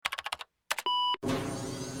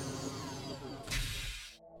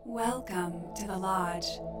Welcome to the Lodge.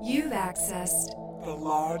 You've accessed The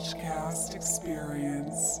Lodgecast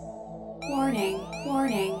Experience. Warning,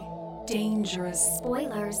 warning, dangerous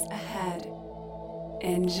spoilers ahead.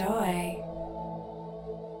 Enjoy.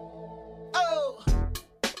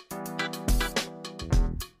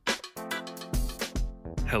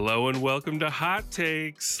 Hello and welcome to Hot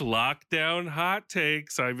Takes, Lockdown Hot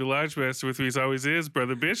Takes. I'm your Lodge Master. With me as always is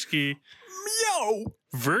Brother Bishke. Yo!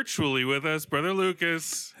 Virtually with us, Brother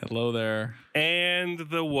Lucas. Hello there. And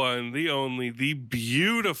the one, the only, the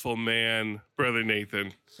beautiful man, Brother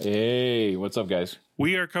Nathan. Hey, what's up, guys?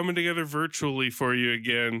 We are coming together virtually for you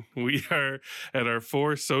again. We are at our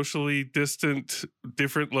 4 socially distant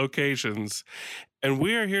different locations. And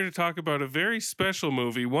we are here to talk about a very special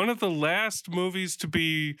movie, one of the last movies to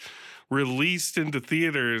be released into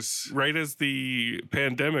theaters right as the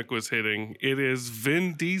pandemic was hitting. It is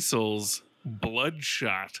Vin Diesel's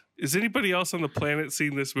Bloodshot. Is anybody else on the planet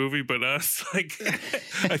seen this movie but us? Like,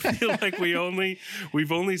 I feel like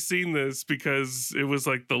we've only seen this because it was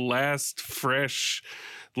like the last fresh,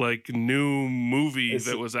 like, new movie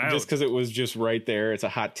that was out. Just because it was just right there. It's a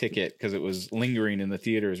hot ticket because it was lingering in the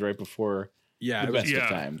theaters right before the best of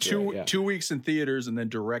times. Two weeks in theaters and then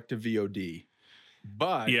direct to VOD.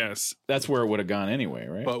 But yes, that's where it would have gone anyway,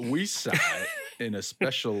 right? But we saw it in a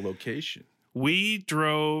special location. We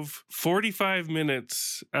drove 45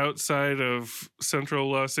 minutes outside of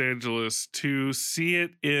central Los Angeles to see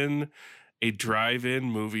it in a drive-in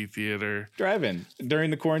movie theater. Drive-in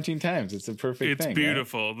during the quarantine times. It's a perfect thing. It's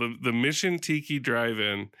beautiful. Right? The Mission Tiki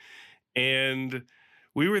Drive-In. And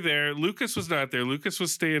we were there. Lucas was not there. Lucas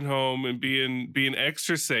was staying home and being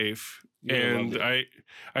extra safe. Yeah, and I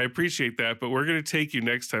appreciate that. But we're going to take you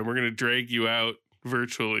next time. We're going to drag you out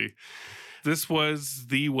virtually. This was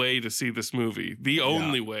the way to see this movie. The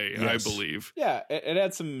only way, yes. I believe. Yeah, it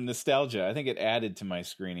had some nostalgia. I think it added to my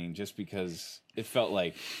screening just because it felt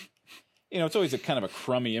like, you know, it's always a kind of a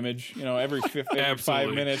crummy image. You know, every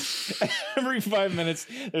 5 minutes,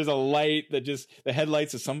 there's a light that just, the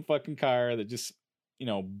headlights of some fucking car that just, you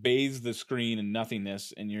know, bathes the screen in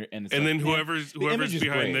nothingness, and then whoever's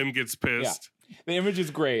behind them gets pissed. Yeah. The image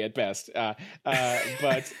is gray at best,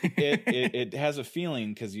 but it has a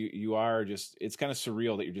feeling because you are just, it's kind of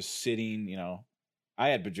surreal that you're just sitting, you know. I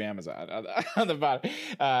had pajamas on the bottom.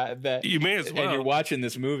 You may as well. And you're watching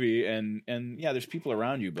this movie, and yeah, there's people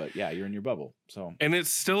around you, but yeah, you're in your bubble. So, and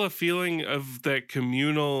it's still a feeling of that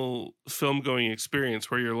communal film going experience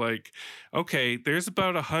where you're like, okay, there's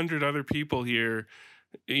about 100 other people here,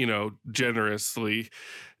 you know, generously,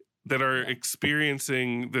 that are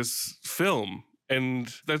experiencing this film.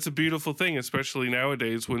 And that's a beautiful thing, especially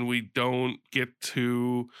nowadays when we don't get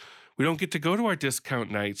to go to our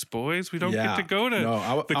discount nights, boys. We don't get to go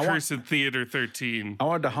to Cursed Theater 13. I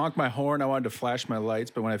wanted to honk my horn. I wanted to flash my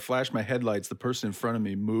lights. But when I flashed my headlights, the person in front of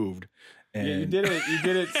me moved. And yeah, you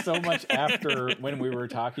did it so much after when we were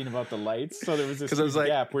talking about the lights. So there was this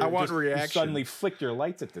gap where you suddenly flicked your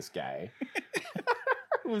lights at this guy.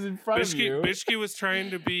 Was in front of you. Bishke was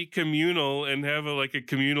trying to be communal and have a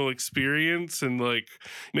communal experience and like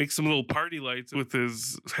make some little party lights with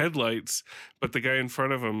his headlights, but the guy in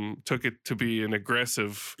front of him took it to be an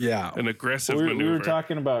aggressive maneuver. We were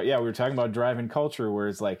talking about drive-in culture, where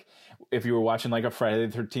it's like if you were watching like a Friday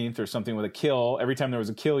the 13th or something with a kill, every time there was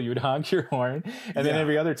a kill, you would honk your horn, and then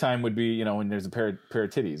every other time would be, you know, when there's a pair of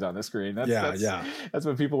titties on the screen. That's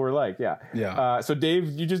what people were like. So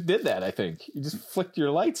Dave, you just did that. I think you just flicked your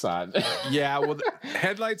lights on. Yeah, well, the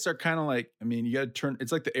headlights are kind of like, I mean, you got to turn,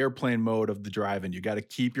 it's like the airplane mode of the drive-in. You got to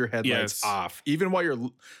keep your headlights off, even while you're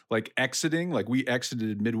like exiting. Like we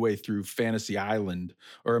exited midway through Fantasy Island,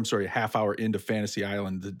 or I'm sorry, half hour into Fantasy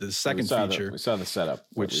Island, the second feature. We saw the setup,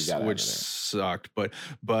 which sucked, but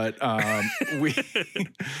we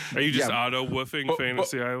are you just auto woofing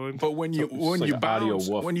Fantasy Island? But when you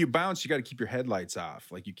bounce, you got to keep your headlights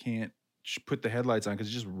off. Like you can't put the headlights on because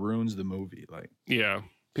it just ruins the movie. Like, yeah,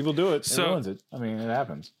 people do it. It ruins it. I mean, it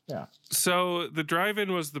happens. Yeah. So the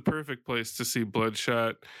drive-in was the perfect place to see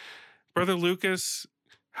Bloodshot. Brother Lucas,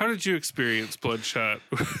 how did you experience Bloodshot?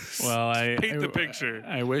 Well, paint the picture.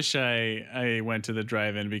 I wish I went to the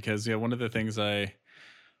drive-in because one of the things I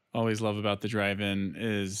always love about the drive-in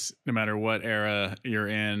is no matter what era you're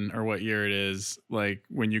in or what year it is, like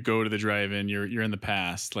when you go to the drive-in, you're in the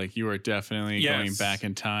past. Like you are definitely going back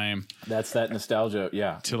in time. That's that nostalgia,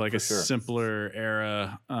 to like a simpler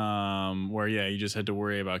era, where you just had to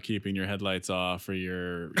worry about keeping your headlights off or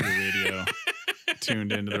your radio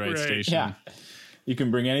tuned into the right station. You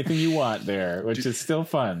can bring anything you want there, which is still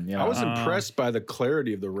fun. You know? I was impressed by the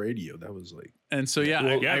clarity of the radio. That was like, and so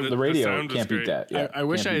the radio sound was can't beat great. that. Yeah, I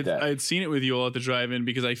wish can't beat that. I had seen it with you all at the drive-in,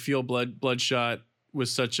 because I feel Bloodshot was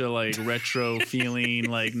such a like retro feeling,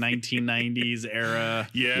 like 1990s era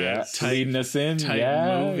Yeah. leading us in.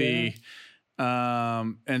 type movie.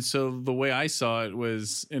 And so the way I saw it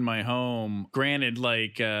was in my home, granted,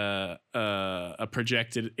 like a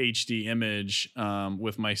projected HD image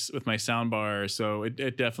with my soundbar, so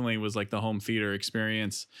it definitely was like the home theater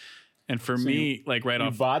experience. And for me, like right You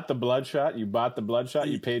off, bought the Bloodshot. You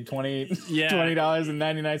paid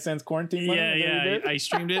 $20.99 quarantine money. yeah, I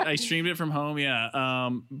streamed it. I streamed it from home. Yeah.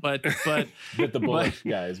 But Bit the bullet,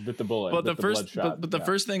 guys. Bit the bullet. But Bit the Bloodshot.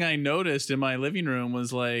 first thing I noticed in my living room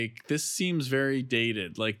was like, this seems very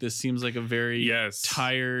dated. Like this seems like a very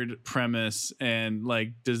tired premise. And like,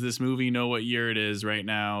 does this movie know what year it is right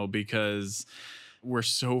now? Because we're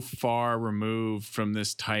so far removed from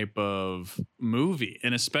this type of movie.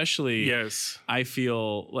 And especially, I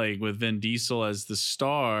feel like with Vin Diesel as the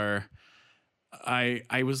star, I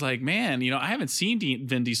was like, man, I haven't seen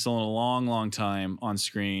Vin Diesel in a long, long time on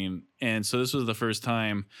screen. And so this was the first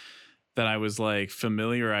time that I was like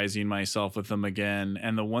familiarizing myself with him again.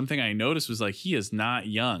 And the one thing I noticed was like, he is not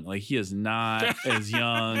young. Like he is not as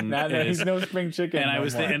young. He's no spring chicken. And I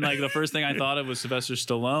was and like the first thing I thought of was Sylvester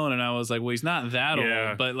Stallone. And I was like, well, he's not that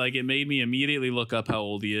old, but like it made me immediately look up how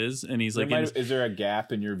old he is. And he's like, is there a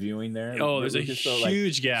gap in your viewing there? Oh, there's a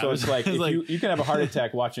huge gap. So it's like, you can have a heart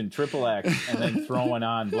attack watching Triple X and then throwing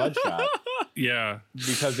on Bloodshot. Yeah,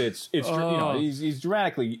 because it's he's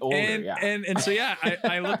dramatically older. And so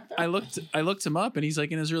I looked him up, and he's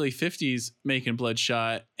like in his early 50s making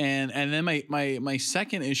Bloodshot. And then my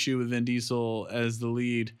second issue with Vin Diesel as the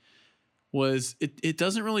lead was it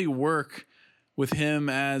doesn't really work with him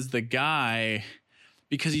as the guy,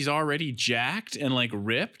 because he's already jacked and like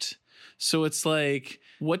ripped. So it's like,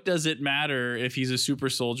 what does it matter if he's a super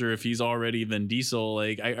soldier if he's already Vin Diesel?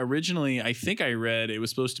 Like I think I read it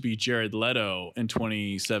was supposed to be Jared Leto in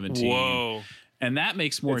 2017. Whoa. And that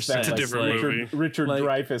makes more sense. It's a different movie. Richard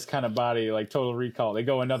Dreyfuss kind of body, like Total Recall. They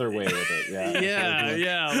go another way with it.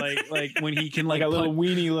 Like when he can like a little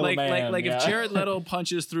weenie little man. If Jared Leto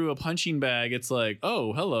punches through a punching bag, it's like,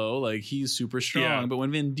 oh, hello, like he's super strong. Yeah. But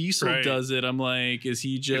when Vin Diesel does it, I'm like, is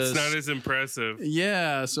he just? It's not as impressive.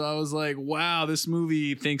 Yeah. So I was like, wow, this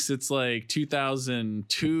movie thinks it's like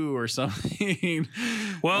 2002 or something.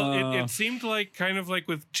 Well, it seemed like kind of like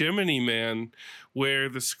with Gemini Man, where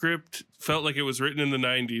the script felt like it was written in the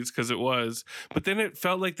 90s, because it was, but then it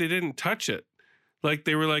felt like they didn't touch it. Like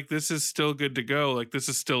they were like, this is still good to go. Like this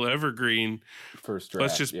is still evergreen. First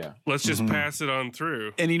draft, let's just pass it on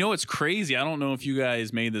through. And it's crazy. I don't know if you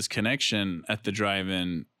guys made this connection at the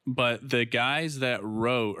drive-in, but the guys that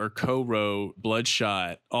wrote or co-wrote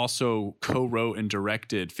Bloodshot also co-wrote and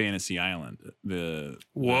directed Fantasy Island. The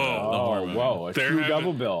horror movie. A true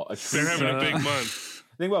double bill. They're having a big month.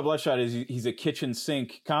 The thing about Bloodshot is he's a kitchen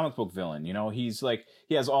sink comic book villain. He's like,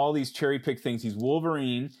 he has all these cherry picked things. He's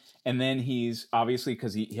Wolverine, and then he's obviously,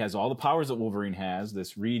 because he has all the powers that Wolverine has,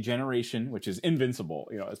 this regeneration, which is invincible.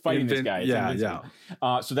 It's fighting this guy.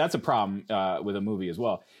 It's so that's a problem with a movie as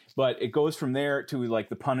well. But it goes from there to like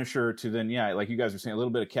the Punisher to then like you guys were saying, a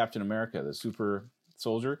little bit of Captain America, the super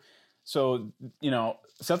soldier. So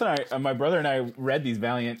Seth and I, my brother and I, read these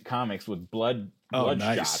Valiant comics with Bloodshot.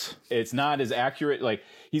 Nice. It's not as accurate. Like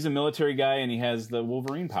he's a military guy and he has the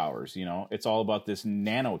Wolverine powers. It's all about this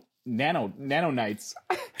nanonites. Nanites.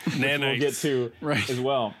 We'll get to as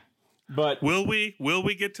well. But will we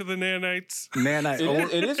get to the nanites?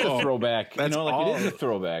 It is a throwback. That's it is a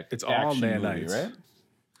throwback. It's all nanites, movie, right?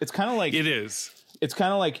 It's kind of like it is. It's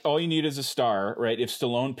kind of like all you need is a star, right? If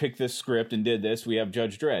Stallone picked this script and did this, we have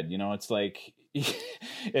Judge Dredd. It's like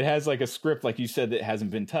it has like a script, like you said, that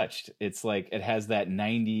hasn't been touched. It's like it has that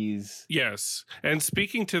 90s. Yes. And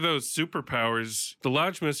speaking to those superpowers, the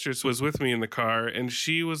Lodge Mistress was with me in the car, and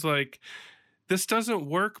she was like, this doesn't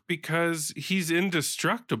work because he's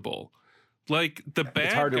indestructible. Like the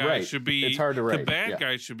bad guy should be. It's hard to write. The bad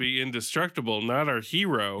guy should be indestructible, not our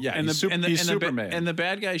hero. Yeah, he's Superman. And the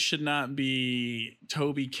bad guy should not be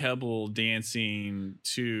Toby Kebbell dancing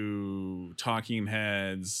to Talking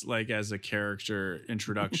Heads like as a character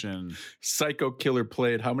introduction. Psycho Killer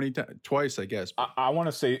played how many times? Twice, I guess. I want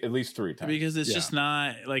to say at least 3 times, because it's just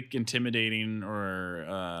not like intimidating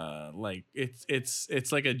or like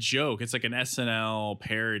it's like a joke. It's like an SNL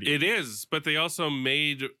parody. It is, but they also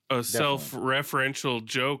made a self referential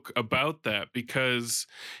joke about that, because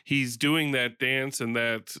he's doing that dance and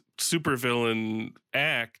that supervillain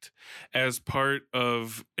act as part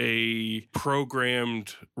of a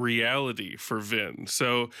programmed reality for Vin.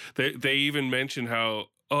 So they even mention how,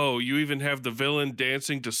 oh, you even have the villain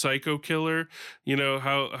dancing to Psycho Killer. You know,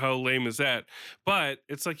 how lame is that? But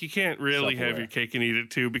it's like, you can't really have your cake and eat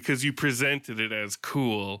it too, because you presented it as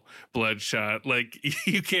cool, Bloodshot. Like,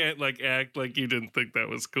 you can't like act like you didn't think that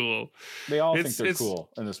was cool. They all think they're cool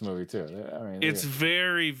in this movie too. I mean, it's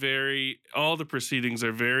very, very, all the proceedings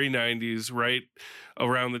are very 90s, right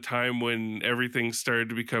around the time when everything started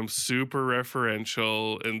to become super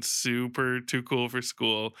referential and super too cool for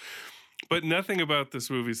school. But nothing about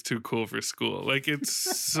this movie is too cool for school. Like, it's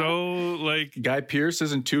so like Guy Pearce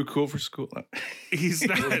isn't too cool for school. He's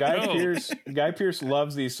not. Guy Pearce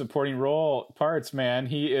loves these supporting role parts, man.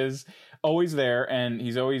 He is always there and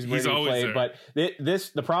he's always ready to play. There. But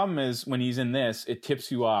the problem is when he's in this, it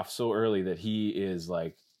tips you off so early that he is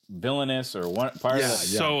like villainous or part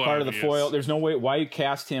of the foil. There's no way why you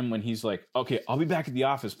cast him when he's like, okay, I'll be back at the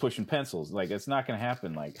office pushing pencils. Like, it's not going to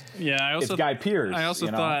happen. Like, it's Guy Pearce. I also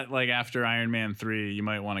thought like after Iron Man 3, you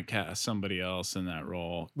might want to cast somebody else in that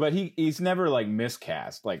role. But he's never like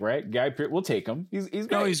miscast. Like, right, Guy Pearce, we'll take him. He's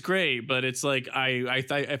great. No, he's great. But it's like I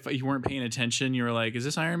thought if you weren't paying attention, you were like, is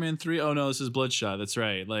this Iron Man 3? Oh no, this is Bloodshot. That's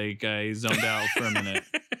right. Like, I zoned out for a minute.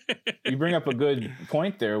 You bring up a good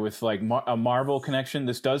point there with like a Marvel connection.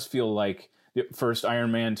 This does feel like the first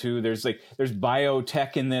Iron Man 2. There's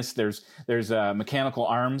biotech in this. There's mechanical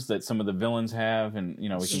arms that some of the villains have, and we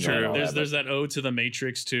can there's that ode to the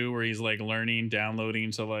Matrix too, where he's like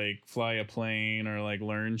downloading to like fly a plane or like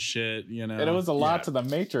learn shit. And it was a lot to the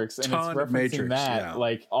Matrix, and it's referencing that. Yeah.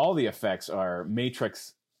 Like, all the effects are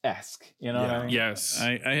Matrix-esque. What I mean? Yes.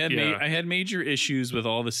 I had major issues with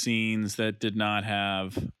all the scenes that did not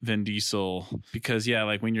have Vin Diesel, because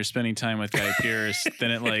like when you're spending time with Guy Pearce, then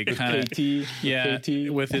it like kind of KT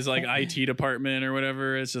with his like IT department or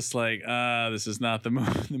whatever, it's just like this is not the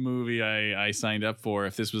movie I signed up for.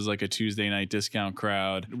 If this was like a Tuesday night discount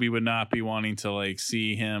crowd, we would not be wanting to like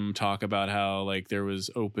see him talk about how like there was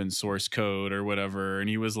open source code or whatever, and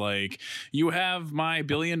he was like, you have my $1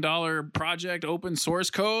 billion project open source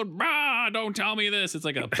code. Don't tell me this. It's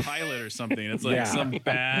like a pilot or something. It's like some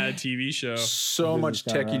bad TV show. So much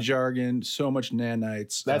techie jargon, so much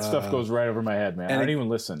nanites. That stuff goes right over my head, man. I don't even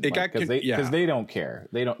listen because they don't care.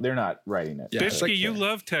 They're not writing it. Yeah. Bishke, you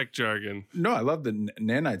love tech jargon. No, I love the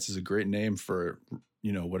nanites. Is a great name for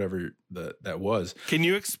whatever that was. Can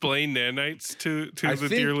you explain nanites to the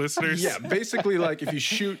dear listeners? Yeah, basically, like if you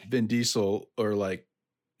shoot Vin Diesel or like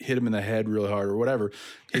hit him in the head really hard or whatever,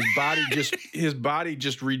 his body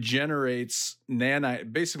just regenerates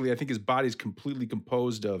nanite. Basically, I think his body's completely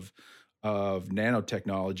composed of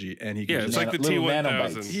nanotechnology, and he can it's like the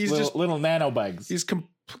T-1000. He's just little nanobugs. He's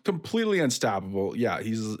completely unstoppable. Yeah,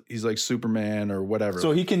 he's like Superman or whatever.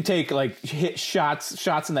 So he can take like hit shots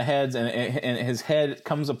in the heads, and his head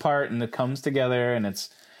comes apart and it comes together, and it's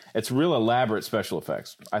real elaborate special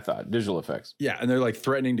effects, I thought, visual effects. Yeah, and they're like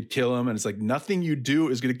threatening to kill him, and it's like nothing you do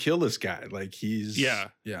is going to kill this guy. Like he's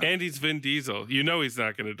and he's Vin Diesel. He's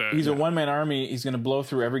not going to die. He's a one-man army. He's going to blow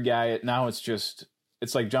through every guy. Now it's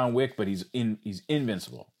like John Wick, but he's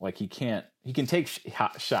invincible. Like he can take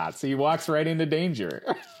shots. He walks right into danger.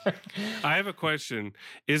 I have a question: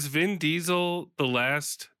 is Vin Diesel the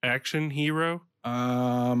last action hero?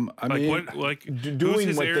 I mean,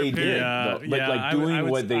 doing what they did. I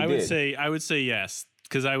would say yes,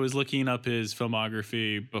 because I was looking up his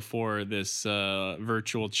filmography before this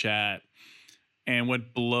virtual chat, and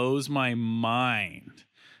what blows my mind,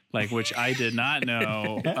 like which I did not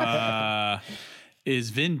know, is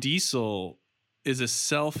Vin Diesel is a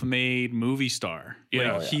self-made movie star.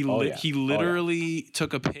 He literally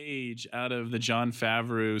took a page out of the Jon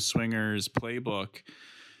Favreau Swingers playbook.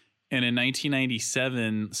 And in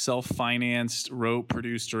 1997, self-financed, wrote,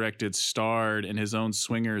 produced, directed, starred in his own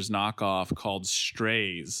Swingers knockoff called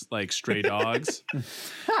Strays, like Stray Dogs.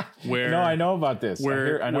 I know about this.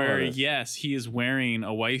 Yes, he is wearing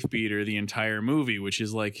a wife beater the entire movie, which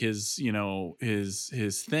is like his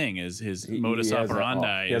thing, his modus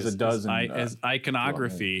operandi. He has a dozen. His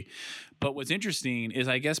iconography. But what's interesting is,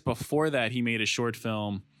 I guess before that, he made a short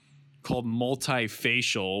film called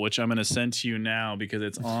Multifacial, which I'm going to send to you now because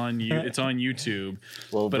it's on it's on YouTube.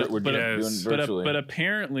 Well, but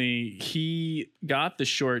apparently he got the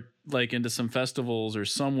short like into some festivals or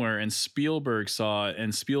somewhere, and Spielberg saw it,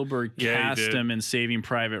 and Spielberg cast him in Saving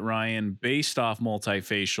Private Ryan based off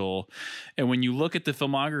Multifacial. And when you look at the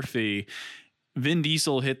filmography, Vin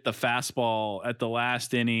Diesel hit the fastball at the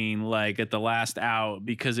last inning, like at the last out,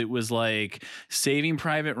 because it was like Saving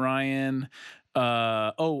Private Ryan.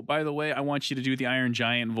 Oh, by the way, I want you to do the Iron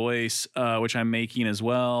Giant voice, which I'm making as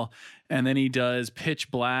well. And then he does Pitch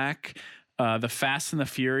Black, The Fast and the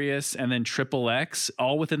Furious, and then Triple X,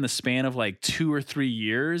 all within the span of like 2 or 3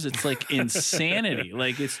 years. It's like insanity.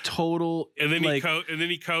 Like it's total. And then like,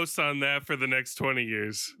 he coasts on that for the next 20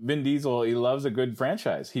 years. Vin Diesel, he loves a good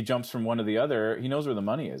franchise. He jumps from one to the other. He knows where the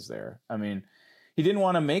money is there. I mean, he didn't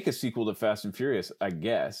want to make a sequel to Fast and Furious, I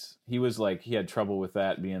guess. He was like, he had trouble with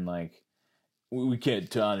that being like, we can't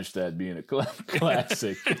tarnish that being a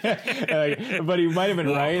classic. But he might have been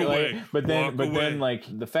right. Like, but then like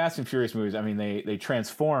the Fast and Furious movies, I mean, they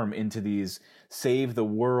transform into these save the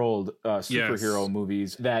world superhero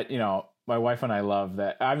movies that, you know, my wife and I love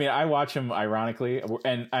that. I mean, I watch them ironically,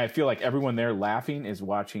 and I feel like everyone there laughing is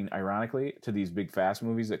watching ironically to these big Fast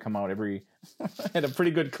movies that come out every at a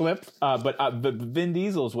pretty good clip. But Vin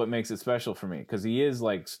Diesel is what makes it special for me, because he is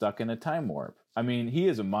like stuck in a time warp. I mean, he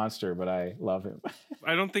is a monster, but I love him.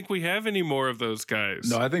 I don't think we have any more of those guys.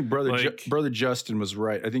 No, I think Brother Justin was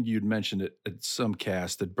right. I think you'd mentioned it at some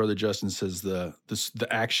cast that Brother Justin says the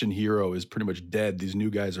action hero is pretty much dead. These new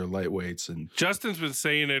guys are lightweights, and Justin's been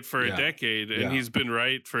saying it for a decade, and he's been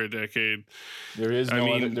right for a decade. There's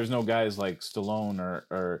no guys like Stallone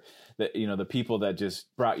or the people that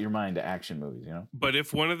just brought your mind to action movies, you know. But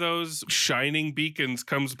if one of those shining beacons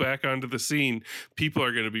comes back onto the scene, people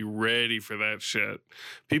are going to be ready for that shit.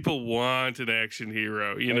 People want an action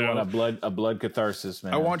hero, you know. Want a blood catharsis,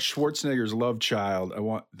 man. I want Schwarzenegger's love child. I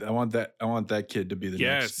want that kid to be the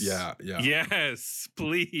next. Yeah. Yes,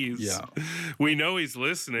 please. Yeah. We know he's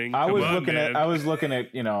listening. I was looking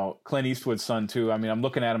at, you know, Clint Eastwood's son too. I mean, I'm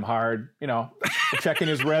looking at him hard, you know, checking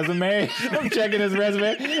his resume. I'm checking his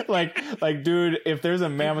resume. Like, dude, if there's a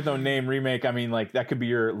Man with No Name remake, I mean, like, that could be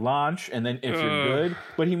your launch, and then if you're good,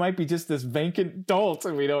 but he might be just this vacant dolt,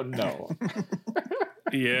 and we don't know.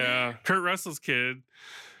 Yeah, Kurt Russell's kid,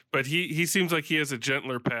 but he seems like he has a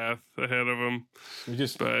gentler path ahead of him. We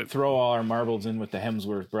just throw all our marbles in with the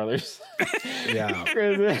Hemsworth brothers. Yeah.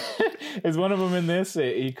 Is one of them in this?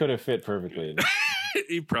 He could have fit perfectly.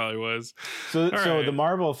 He probably was. So the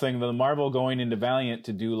Marvel thing, the Marvel going into Valiant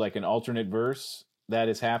to do like an alternate verse, that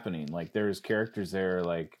is happening. Like there's characters there,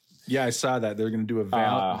 like I saw that they're going to do a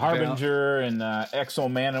Harbinger and Exo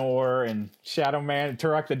Manowar and Shadow Man,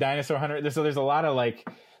 Turok the Dinosaur Hunter. So there's a lot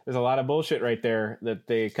of bullshit right there that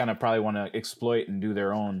they kind of probably want to exploit and do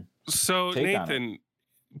their own. So Nathan,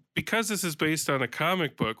 because this is based on a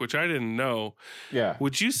comic book, which I didn't know. Yeah.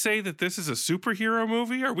 Would you say that this is a superhero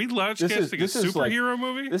movie? Are we lodgecasting a superhero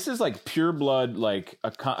movie? This is like pure blood, like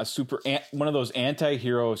one of those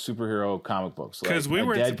anti-hero superhero comic books. Because we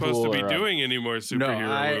weren't supposed to be doing any more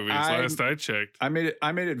superhero movies last I checked. I made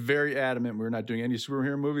it very adamant we're not doing any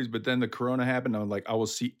superhero movies, but then the corona happened. I'm like, I will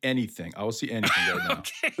see anything. I will see anything right now.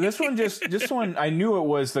 Okay. This one, I knew it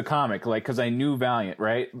was the comic, like, because I knew Valiant,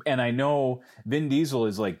 right? And I know Vin Diesel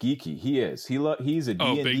is like geeky. He is. He's a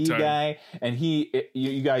D&D guy, and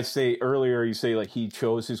you guys say earlier, you say like he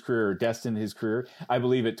chose his career or destined his career. I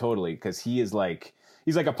believe it totally, because he's like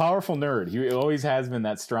a powerful nerd. He always has been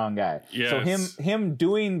that strong guy. Yes. So him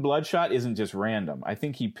doing Bloodshot isn't just random. I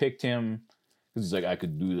think he picked him because he's like, I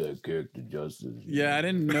could do that character justice. Yeah, I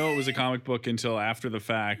didn't know it was a comic book until after the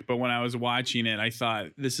fact, but when I was watching it, I thought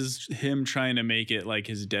this is him trying to make it like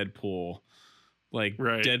his Deadpool. Like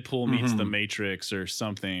Deadpool meets the Matrix or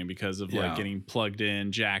something, because of like getting plugged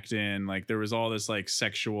in, jacked in. Like there was all this like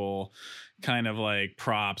sexual kind of like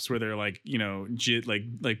props where they're like, you know,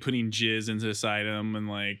 like putting jizz inside him, and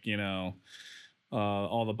like, you know,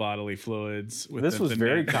 all the bodily fluids. This was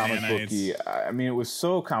very comic booky. I mean, it was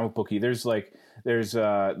so comic booky. There's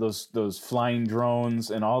those flying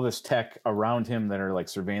drones and all this tech around him that are like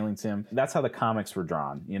surveilling him. That's how the comics were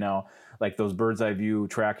drawn, you know, like those bird's eye view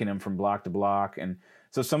tracking him from block to block. And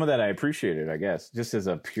so some of that I appreciated, I guess, just as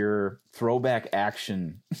a pure throwback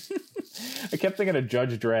action. I kept thinking of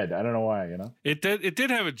Judge Dredd. I don't know why, you know. It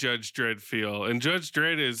did have a Judge Dredd feel, and Judge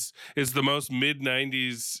Dredd is the most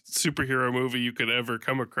mid-90s superhero movie you could ever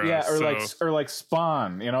come across. Yeah, or like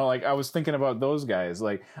Spawn, you know, like I was thinking about those guys,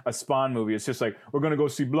 like a Spawn movie. It's just like, we're gonna go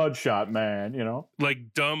see Bloodshot, man, you know,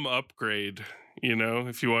 like dumb Upgrade. You know,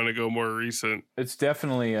 if you want to go more recent, it's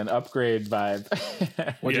definitely an Upgrade vibe.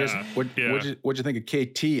 What'd you think of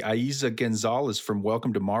KT Aiza Gonzalez from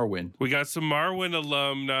Welcome to Marwin? We got some Marwin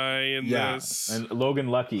alumni in this, and Logan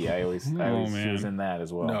Lucky. I always was in that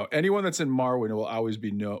as well. No, anyone that's in Marwin will always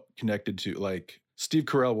be connected to, like, Steve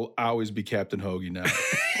Carell will always be Captain Hoagie now.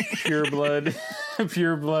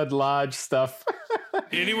 Pure blood Lodge stuff.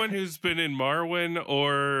 anyone who's been in Marwen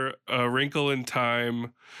or A Wrinkle in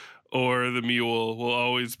Time or The Mule will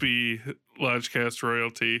always be Lodgecast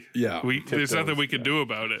royalty. Yeah. There's nothing we can do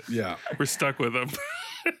about it. Yeah. We're stuck with them.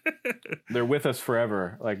 They're with us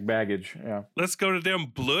forever, like baggage. Yeah. Let's go to them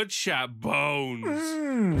bloodshot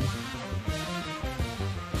bones.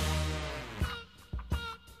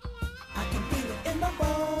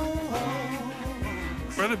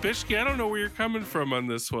 Brother Bishke, I don't know where you're coming from on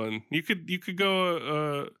this one. You could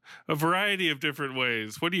go a variety of different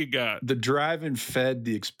ways. What do you got? The drive-in fed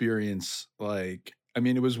the experience. Like, I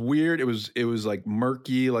mean, it was weird. It was like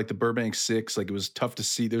murky, like the Burbank 6. Like, it was tough to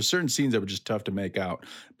see. There's certain scenes that were just tough to make out.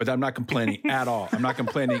 But I'm not complaining at all. I'm not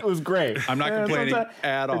complaining. It was great. I'm not complaining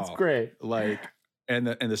at all. It's great. Like, and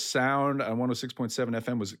the sound on 106.7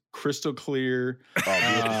 FM was crystal clear.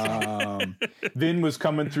 Vin was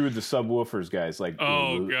coming through the subwoofers, guys. Like,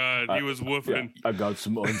 oh god, he was woofing. Yeah, I got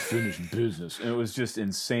some unfinished business, and it was just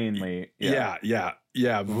insanely. Yeah. The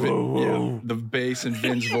bass in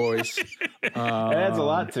Vin's voice. It adds a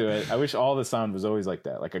lot to it. I wish all the sound was always like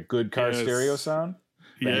that, like a good car stereo sound.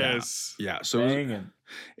 Yes. Yeah. So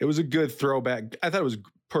it was a good throwback. I thought it was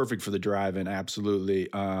perfect for the drive-in. Absolutely.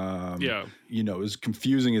 You know, it was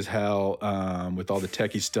confusing as hell with all the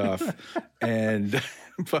techie stuff,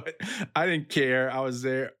 but I didn't care. I was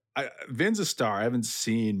there. Vin's a star. I haven't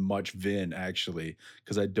seen much Vin actually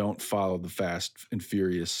because I don't follow the Fast and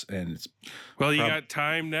Furious, and it's you got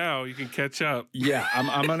time now. You can catch up. Yeah,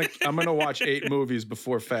 I'm gonna watch 8 movies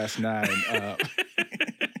before Fast 9.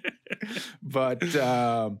 But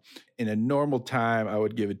in a normal time, I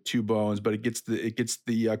would give it 2 bones, but it gets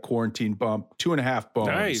the quarantine bump, 2.5 bones.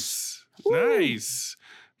 Nice, nice,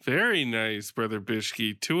 very nice, Brother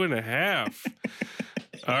Bishke. 2.5.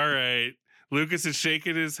 All right. Lucas is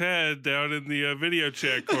shaking his head down in the video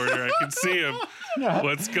chat corner. I can see him.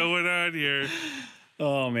 What's going on here?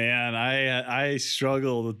 Oh man, I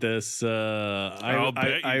struggled with this.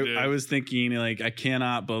 I was thinking like I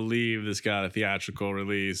cannot believe this got a theatrical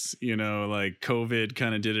release. You know, like COVID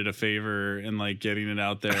kind of did it a favor and like getting it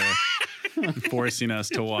out there, forcing us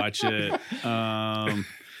to watch it.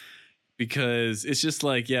 Because it's just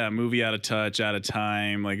like, a movie out of touch, out of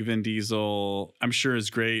time. Like Vin Diesel, I'm sure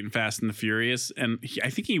is great in Fast and the Furious. And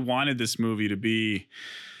I think he wanted this movie to be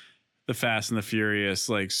the Fast and the Furious,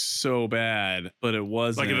 like so bad, but it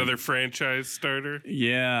wasn't. Like another franchise starter?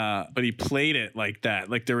 Yeah, but he played it like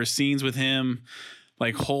that. Like there were scenes with him,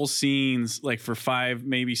 like whole scenes, like for 5,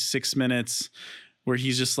 maybe 6 minutes, where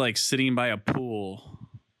he's just like sitting by a pool,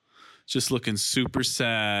 just looking super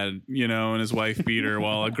sad, you know, and his wife beater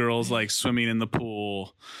while a girl's like swimming in the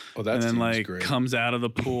pool. Oh, that and then like great. Comes out of the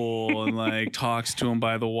pool and like talks to him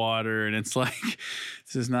by the water, and it's like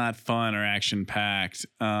this is not fun or action packed.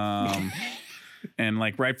 And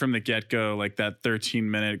like right from the get-go, like that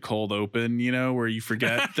 13-minute cold open, you know, where you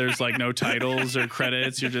forget there's like no titles or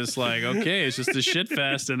credits. You're just like, okay, it's just a shit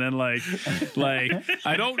fest. And then like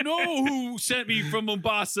I don't know who sent me from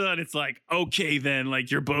Mombasa. And it's like, okay, then like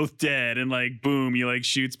you're both dead. And like, boom, he like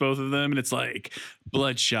shoots both of them. And it's like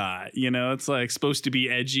Bloodshot, you know, it's like supposed to be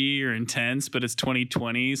edgy or intense, but it's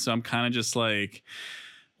 2020. So I'm kind of just like,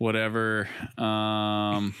 whatever.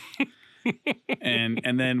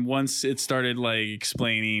 And then once it started like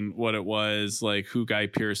explaining what it was, like who Guy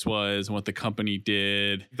Pearce was and what the company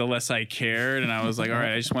did, the less I cared. And I was like, all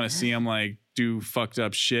right, I just want to see him like do fucked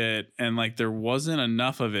up shit. And like there wasn't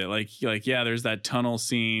enough of it. Like yeah, there's that tunnel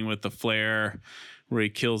scene with the flare where he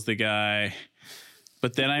kills the guy.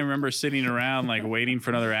 But then I remember sitting around like waiting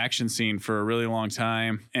for another action scene for a really long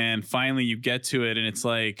time. And finally you get to it and it's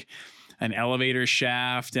like an elevator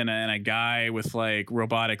shaft and a guy with like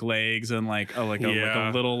robotic legs and like a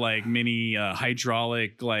little like mini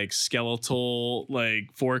hydraulic like skeletal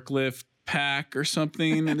like forklift pack or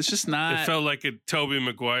something, and it's just not. It felt like a Tobey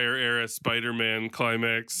Maguire era Spider-Man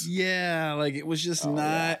climax. Yeah, like it was just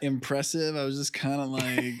not impressive. I was just kind of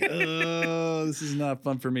like, oh, this is not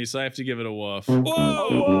fun for me. So I have to give it a woof.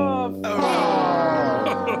 Whoa! Oh.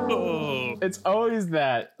 It's always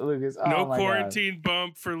that, Lucas. Oh, no quarantine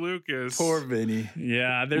bump for Lucas. Poor Vinny.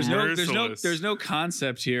 Yeah, there's no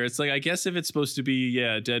concept here. It's like, I guess if it's supposed to be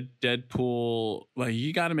Deadpool, like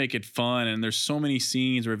you got to make it fun. And there's so many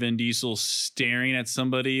scenes where Vin Diesel's staring at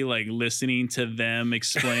somebody, like listening to them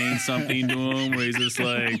explain something to him, where he's just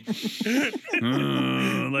like,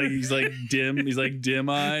 like he's like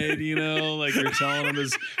dim-eyed, you know, like you're telling him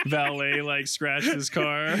his valet like scratched his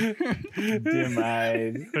car.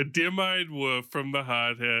 Dim-eyed. A dim-eyed woof from the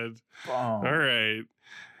hothead. Oh. All right.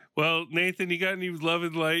 Well, Nathan, you got any love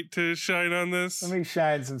and light to shine on this? Let me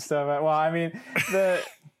shine some stuff out. Well, I mean, the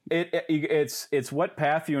It's what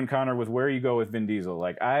path you encounter with where you go with Vin Diesel.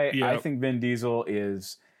 Like I think Vin Diesel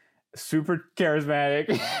is super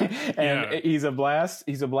charismatic and he's a blast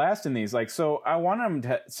in these. Like, so I want him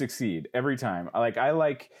to succeed every time.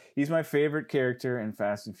 He's my favorite character in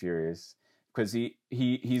Fast and Furious because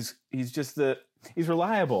he's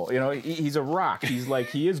reliable. You know, he's a rock. He's like,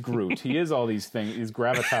 he is Groot. He is all these things. He's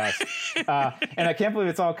gravitas. And I can't believe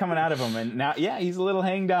it's all coming out of him. And now, he's a little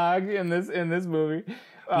hangdog in this movie.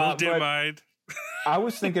 Little dim-eyed. I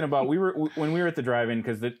was thinking about when we were at the drive-in,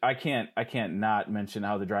 because I can't not mention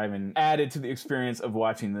how the drive-in added to the experience of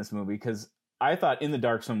watching this movie, because I thought In the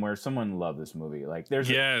Dark Somewhere someone loved this movie. Like there's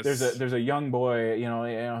a young boy,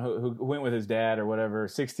 who went with his dad or whatever,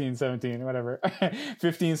 16, 17, whatever,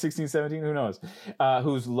 15, 16, 17, who knows,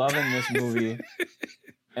 who's loving this movie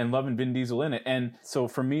and loving Vin Diesel in it. And so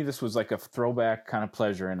for me, this was like a throwback kind of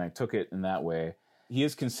pleasure, and I took it in that way. He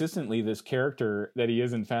is consistently this character that he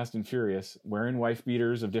is in Fast and Furious, wearing wife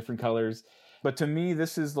beaters of different colors. But to me,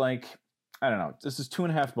 this is like, I don't know, this is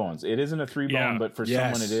 2.5 bones. It isn't a 3 bone, but for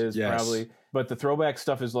someone it is probably. But the throwback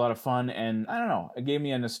stuff is a lot of fun. And I don't know, it gave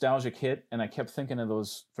me a nostalgic hit. And I kept thinking of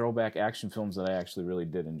those throwback action films that I actually really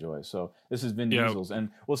did enjoy. So this is Vin Diesel's. And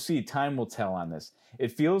we'll see, time will tell on this.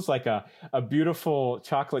 It feels like a beautiful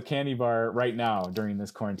chocolate candy bar right now during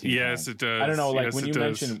this quarantine. Yes, time. It does. I don't know, like yes, when you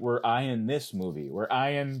mentioned we're eyeing this movie, we're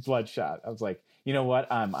eyeing Bloodshot. I was like, you know what?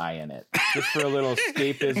 I'm eyeing it. Just for a little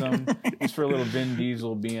escapism, just for a little Vin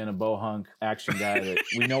Diesel being a bohunk action guy that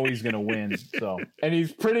we know he's going to win. So, and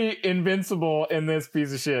he's pretty invincible in this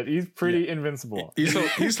piece of shit. He's pretty invincible.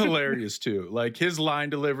 He's hilarious too. Like his line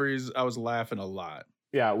deliveries, I was laughing a lot.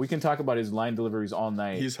 Yeah, we can talk about his line deliveries all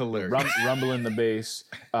night. He's hilarious. Rumbling the bass,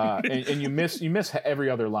 and you miss every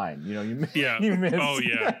other line. You know, you miss. Oh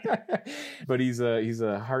yeah. But he's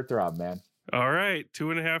a heartthrob, man. All right,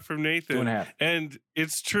 2.5 from Nathan. 2.5. And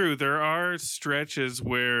it's true. There are stretches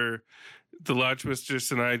where the Lodge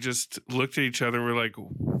Mistress and I just looked at each other and we're like,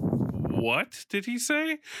 what did he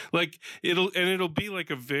say? Like it'll be like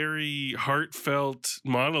a very heartfelt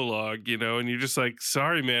monologue, and you're just like,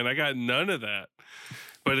 sorry, man, I got none of that.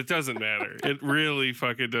 But it doesn't matter. It really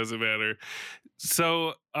fucking doesn't matter.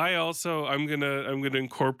 So I'm gonna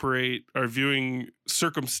incorporate our viewing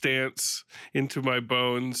circumstance into my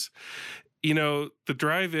bones. The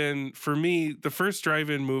drive-in, for me, the first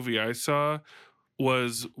drive-in movie I saw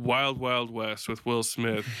was Wild Wild West with Will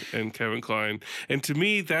Smith and Kevin Kline. And to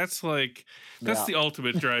me, that's the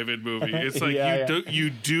ultimate drive-in movie. It's like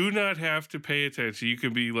you do not have to pay attention. You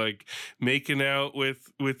can be like making out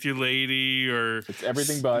with your lady, or it's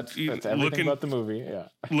everything but the movie. Yeah.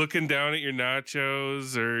 Looking down at your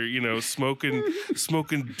nachos, or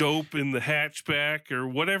smoking dope in the hatchback, or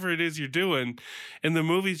whatever it is you're doing. And the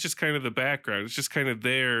movie's just kind of the background. It's just kind of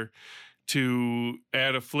there to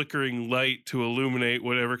add a flickering light to illuminate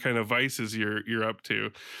whatever kind of vices you're up to.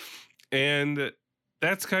 And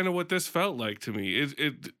that's kind of what this felt like to me.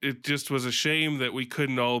 It just was a shame that we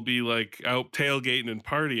couldn't all be like out tailgating and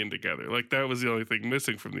partying together. Like that was the only thing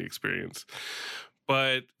missing from the experience.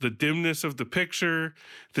 But the dimness of the picture,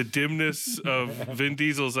 the dimness of Vin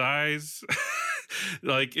Diesel's eyes,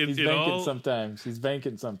 like he's banking sometimes. He's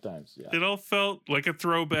banking sometimes. Yeah. It all felt like a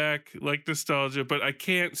throwback, like nostalgia, but I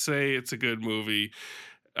can't say it's a good movie.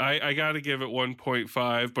 I got to give it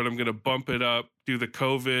 1.5, but I'm going to bump it up, do the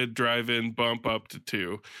COVID drive-in bump up to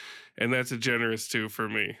 2. And that's a generous 2 for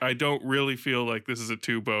me. I don't really feel like this is a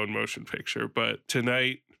 2-bone motion picture, but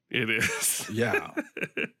tonight it is. Yeah.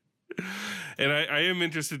 And I am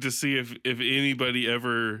interested to see if anybody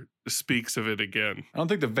ever speaks of it again. I don't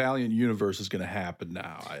think the Valiant universe is going to happen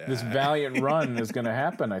now. This Valiant run is going to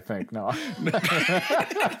happen, I think. No.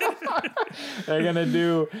 They're going to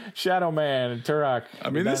do Shadow Man and Turok. I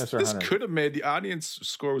mean, this could have made, the audience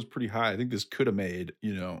score was pretty high. I think this could have made,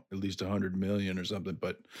 at least 100 million or something.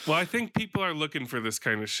 But well, I think people are looking for this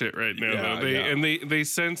kind of shit right now. They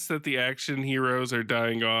sense that the action heroes are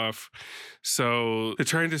dying off. So they're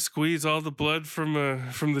trying to squeeze all the blood from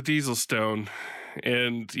the Diesel Stone.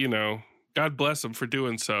 And, God bless them for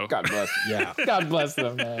doing so. God bless. Yeah. God bless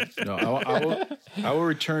them, man. No, I will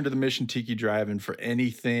return to the Mission Tiki Drive-In for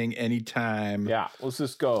anything, anytime. Yeah. Let's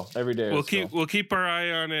just go every day. We'll keep our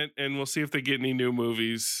eye on it, and we'll see if they get any new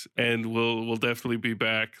movies, and we'll definitely be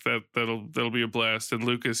back. That'll be a blast. And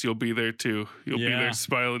Lucas, you'll be there too. You'll be there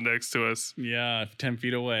smiling next to us. Yeah, 10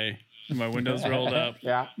 feet away. My windows rolled up.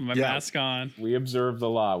 Yeah. My mask on. We observed the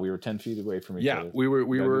law. We were 10 feet away from each other. Yeah, we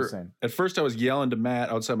were. At first, I was yelling to Matt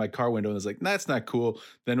outside my car window, and I was like, "That's not cool."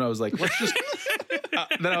 Then I was like, "Let's just."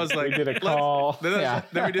 then I was like, We did a call.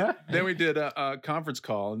 Then we did a conference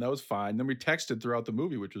call, and that was fine. Then we texted throughout the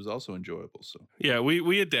movie, which was also enjoyable. So Yeah,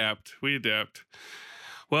 we adapt. We adapt.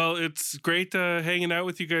 Well, it's great hanging out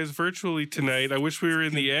with you guys virtually tonight. I wish we were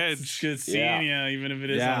in the It's edge. good seeing you, even if it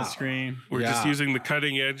is on Yeah. the screen. We're just using the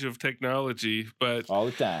cutting edge of technology, but All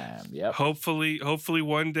the time. Yep. hopefully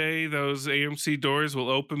one day those AMC doors will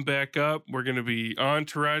open back up. We're going to be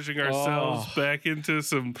entouraging ourselves back into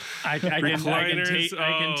some recliners.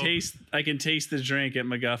 I can taste the drink at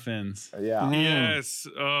MacGuffin's. Yeah. Yes.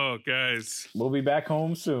 Oh, guys, We'll be back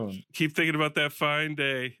home soon. keep thinking about that fine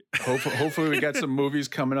day. hopefully we got some movies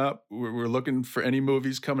coming up. We're looking for any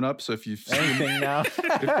movies coming up. So if you see Anything now?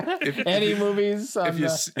 if- Any movies? On if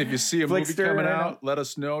you see a movie Flickster coming right out, let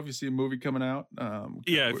us know. If you see a movie coming out,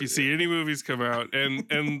 Yeah, if you see any movies come out,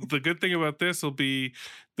 and the good thing about this will be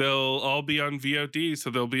they'll all be on VOD, so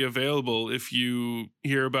they'll be available if you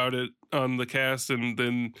hear about it on the cast, and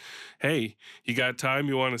then hey, you got time,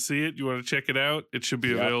 you want to see it, you want to check it out, it should be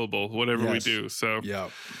Yep. available, whatever we Yes. do. So yeah.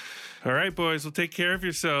 all right, boys, well, take care of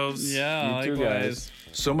yourselves. Yeah, You too, likewise.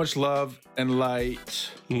 So much love and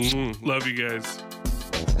light. Love you guys.